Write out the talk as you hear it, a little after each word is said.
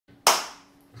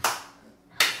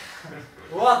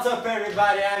What's up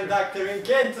everybody, I'm Dr.Ink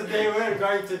and today we're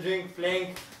going to drink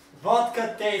plain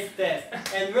vodka taste test.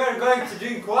 And we're going to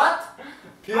drink what?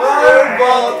 Pure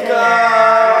vodka!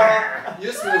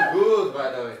 You smell good, by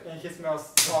the way. And he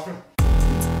smells awful.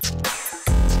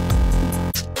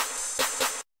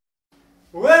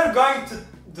 We're going to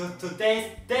taste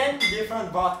 10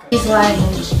 different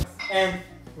vodkas. And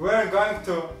we're going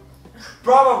to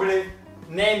probably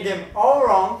name them all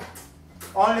wrong.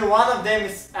 Only one of them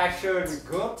is actually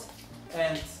good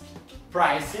and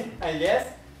pricey, I guess.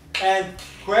 And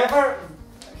whoever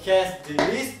has the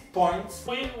least points...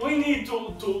 We need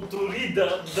to read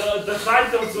the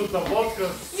titles of the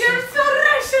vodkas. You're so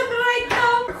Russian right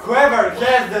now! Whoever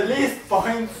has the least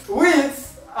points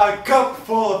wins a cup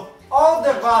full of all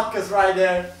the vodkas right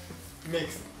there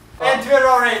mixed. And we're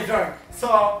already drunk,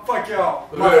 so fuck you all.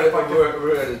 We're already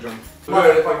drunk.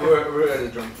 We're already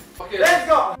drunk. Okay, let's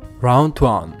go! Round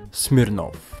 1.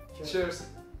 Smirnov. Cheers.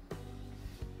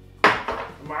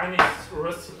 Mine is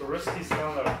Rusty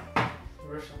standard.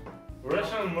 Russian.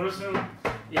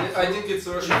 I think it's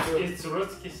Russian too. It's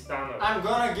Rusty standard. I'm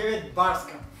gonna give it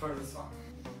Barska for this one.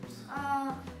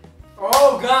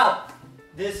 Oh god!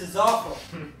 This is awful.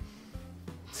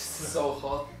 This is so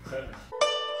hot.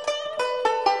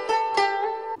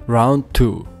 Round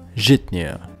 2.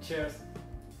 Житния. Cheers.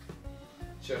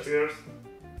 Cheers. Cheers.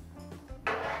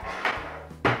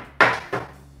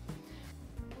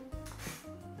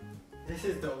 This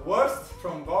is the worst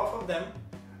from both of them.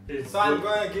 So I'm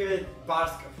gonna give it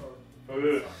Barska for.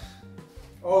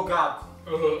 Oh god.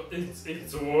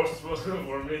 It's worse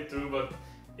for me too, but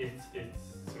it's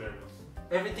Smirnoff.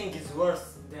 Everything is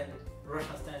worse than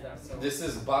Russian standard. So. This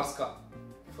is Barska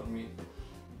for me.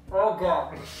 Oh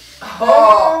god.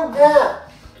 Oh god.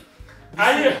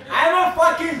 I'm a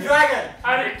fucking dragon.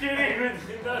 Are you kidding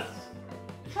with us?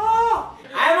 Oh,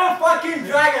 I'm a fucking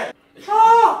dragon.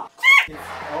 Oh.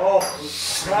 Oh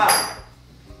god.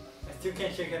 I still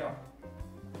can't shake it off.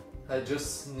 I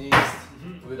just sneezed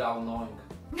without knowing.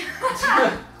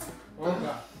 Oh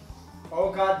god.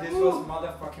 Oh god, this was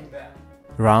motherfucking bad.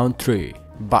 Round 3.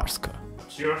 Barska.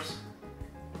 Cheers.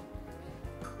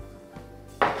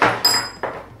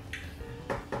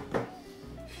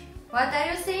 What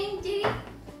are you saying, Didi?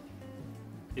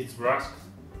 It's Brask.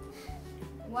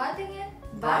 What again?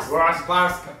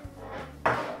 Barska.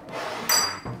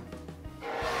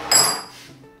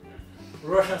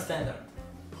 Russian standard.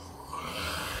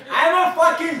 I'm a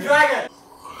fucking dragon.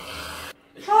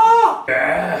 Oh.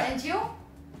 And you?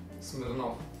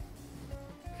 Smirnov.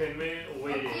 Can we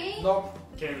wait? Okay. Nope.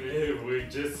 Can we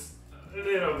just a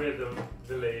little bit of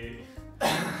delay?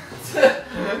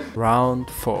 Round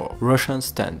 4. Russian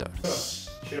standard.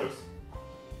 Cheers.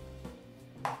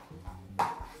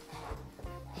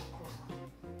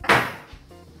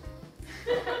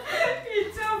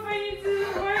 It's so funny to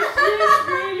watch this,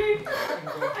 really.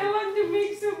 I want to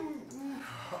make some...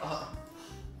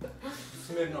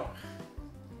 Smirnoff.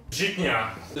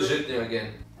 Житня. Житnia again.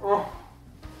 Oh.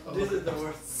 This is the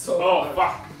worst. So Oh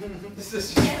fuck. This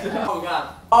is oh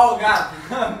god. Oh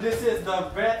god. This is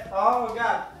the best. Oh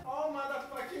god. Oh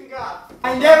motherfucking god.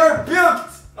 I never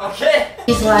puked. Okay.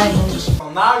 So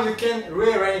now you can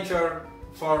rearrange your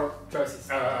 4 choices.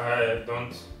 I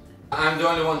don't. I'm the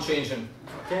only one changing.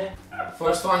 Okay.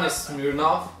 First one is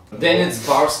Smirnov. Then it's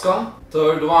Barska.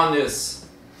 Third one is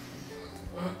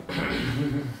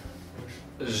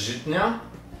Житnia.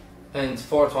 And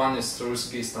fourth one is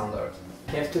Ruski standard.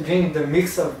 You have to drink the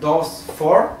mix of those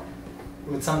 4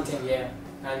 with something. Yeah,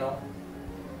 I know.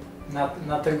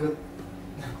 Not a good.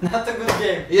 Not a good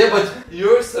game. Yeah, but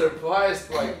you're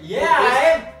surprised, like. Yeah, I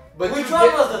am. But which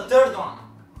one was the third one?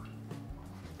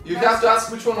 You have to ask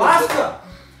which one was Barska.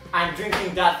 I'm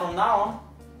drinking that from now on.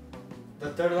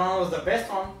 The third one was the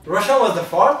best one. Russia was the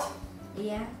 4th?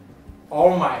 Yeah.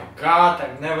 Oh my god,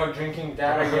 I'm never drinking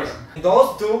that again.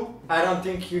 Those 2, I don't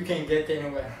think you can get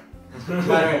anywhere. By the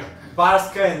way,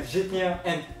 Barska and Jitnia,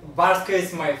 and Barska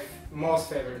is my most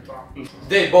favorite one.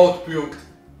 They both puked.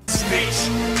 Snitch,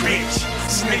 bitch,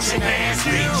 snitching ass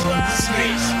bitch,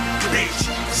 snitch, bitch,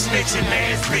 snitching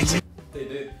ass bitch. They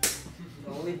did.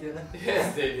 No, we didn't.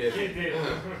 Yes, they did. He did.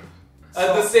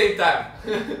 At the same time.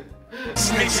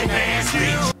 Snitching ass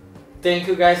bitch. Thank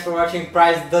you guys for watching.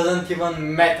 Price doesn't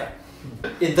even matter.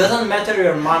 It doesn't matter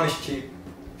your mom is cheap.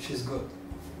 She's good.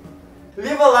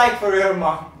 Leave a like for your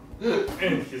mom.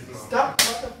 And he's not. Stop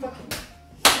motherfucking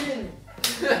shitting me.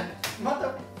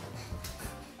 Mother...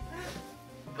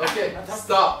 Okay,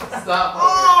 stop.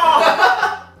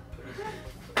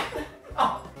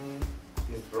 Oh!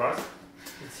 It's Brask.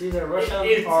 It's either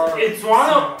Russian or... It's one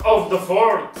of the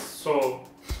 4, so...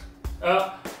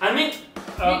 I mean...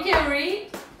 Did you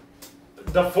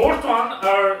The fourth one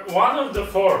are one of the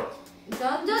fourth.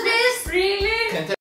 Don't do this! Really?